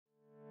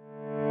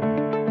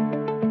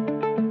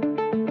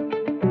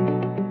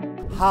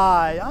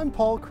Hi, I'm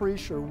Paul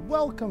Kreischer.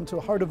 Welcome to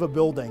Heart of a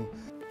Building.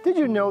 Did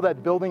you know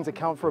that buildings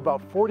account for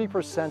about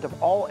 40%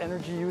 of all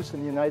energy use in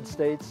the United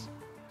States?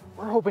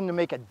 We're hoping to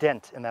make a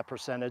dent in that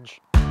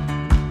percentage.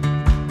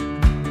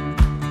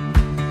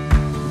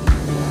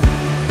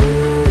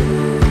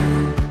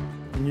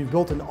 And you've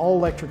built an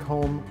all-electric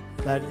home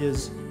that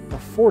is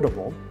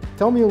affordable.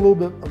 Tell me a little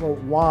bit about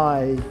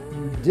why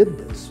you did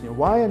this.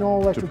 Why an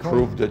all-electric home?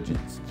 To prove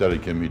that study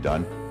can be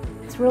done.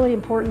 It's really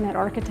important that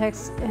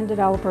architects and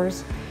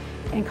developers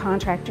and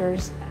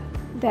contractors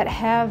that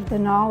have the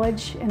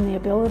knowledge and the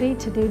ability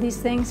to do these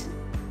things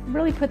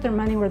really put their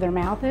money where their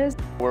mouth is.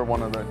 We're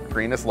one of the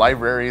greenest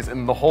libraries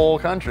in the whole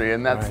country,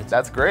 and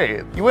that's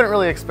great. You wouldn't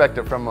really expect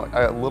it from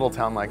a little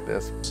town like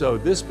this. So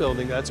this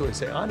building, that's what we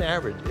say, on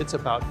average, it's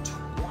about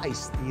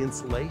twice the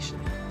insulation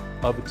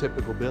of a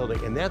typical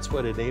building, and that's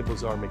what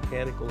enables our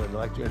mechanical and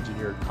electrical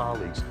engineer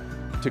colleagues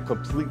to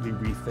completely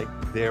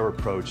rethink their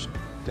approach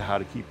to how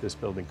to keep this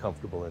building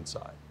comfortable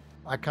inside.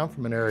 I come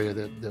from an area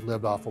that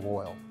lived off of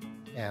oil,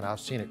 and I've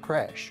seen it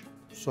crash.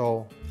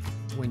 So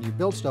when you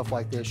build stuff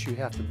like this, you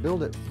have to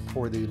build it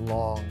for the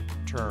long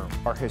term.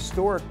 Our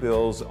historic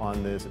bills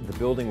on the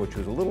building, which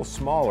was a little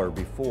smaller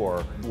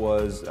before,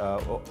 was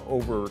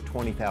over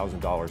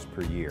 $20,000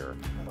 per year.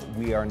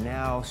 We are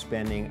now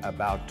spending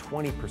about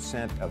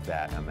 20% of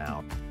that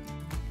amount.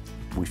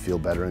 We feel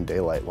better in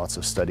daylight. Lots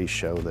of studies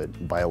show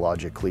that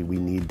biologically we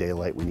need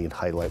daylight, we need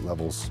high light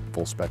levels,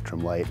 full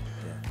spectrum light,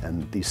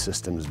 and these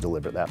systems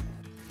deliver that.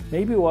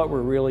 Maybe what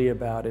we're really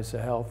about is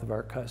the health of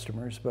our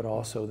customers, but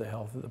also the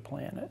health of the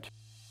planet.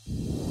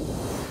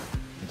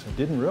 So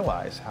didn't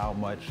realize how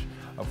much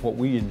of what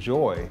we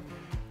enjoy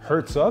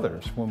hurts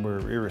others when we're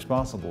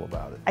irresponsible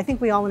about it. I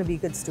think we all want to be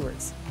good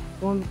stewards.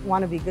 We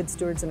want to be good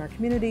stewards in our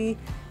community.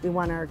 We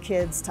want our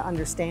kids to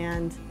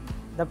understand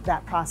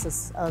that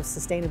process of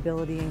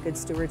sustainability and good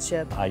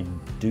stewardship. I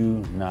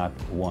do not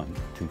want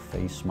to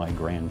face my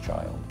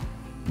grandchild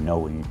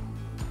knowing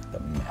the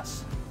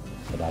mess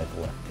that I've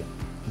left him.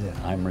 Yeah.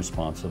 I'm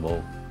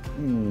responsible.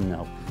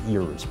 No,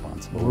 you're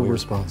responsible. We're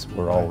responsible.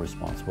 We're all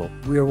responsible.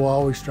 We will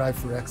always strive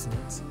for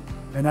excellence.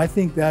 And I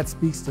think that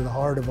speaks to the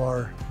heart of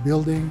our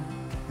building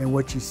and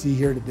what you see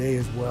here today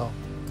as well.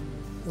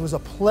 It was a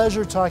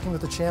pleasure talking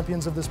with the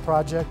champions of this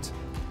project.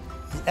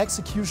 The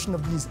execution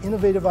of these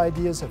innovative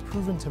ideas have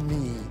proven to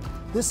me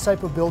this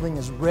type of building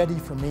is ready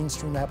for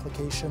mainstream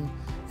application,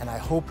 and I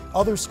hope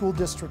other school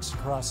districts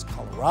across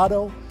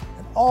Colorado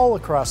and all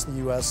across the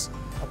U.S.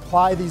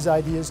 apply these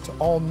ideas to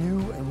all new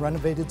and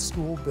renovated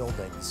school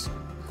buildings.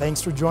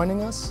 Thanks for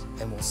joining us,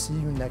 and we'll see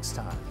you next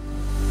time.